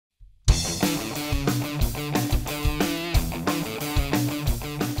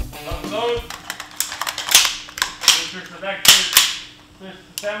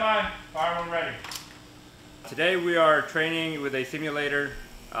Semi, firearm ready. Today we are training with a simulator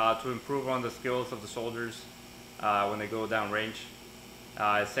to improve on the skills of the soldiers when they go down range.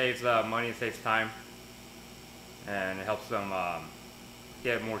 It saves money, it saves time, and it helps them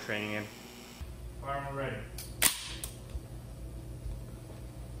get more training in. Firearm ready.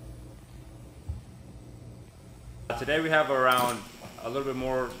 Today we have around a little bit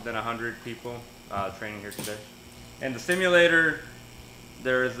more than 100 people training here today. In the simulator,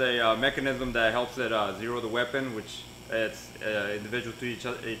 there is a mechanism that helps it zero the weapon, which it's individual to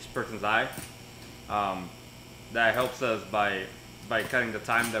each person's eye. That helps us by cutting the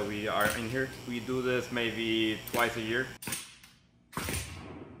time that we are in here. We do this maybe twice a year.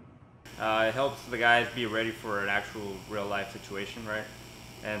 It helps the guys be ready for an actual real life situation, right?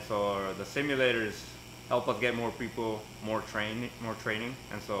 And so the simulators help us get more people, more training,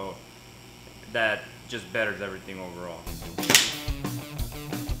 and so that just betters everything overall.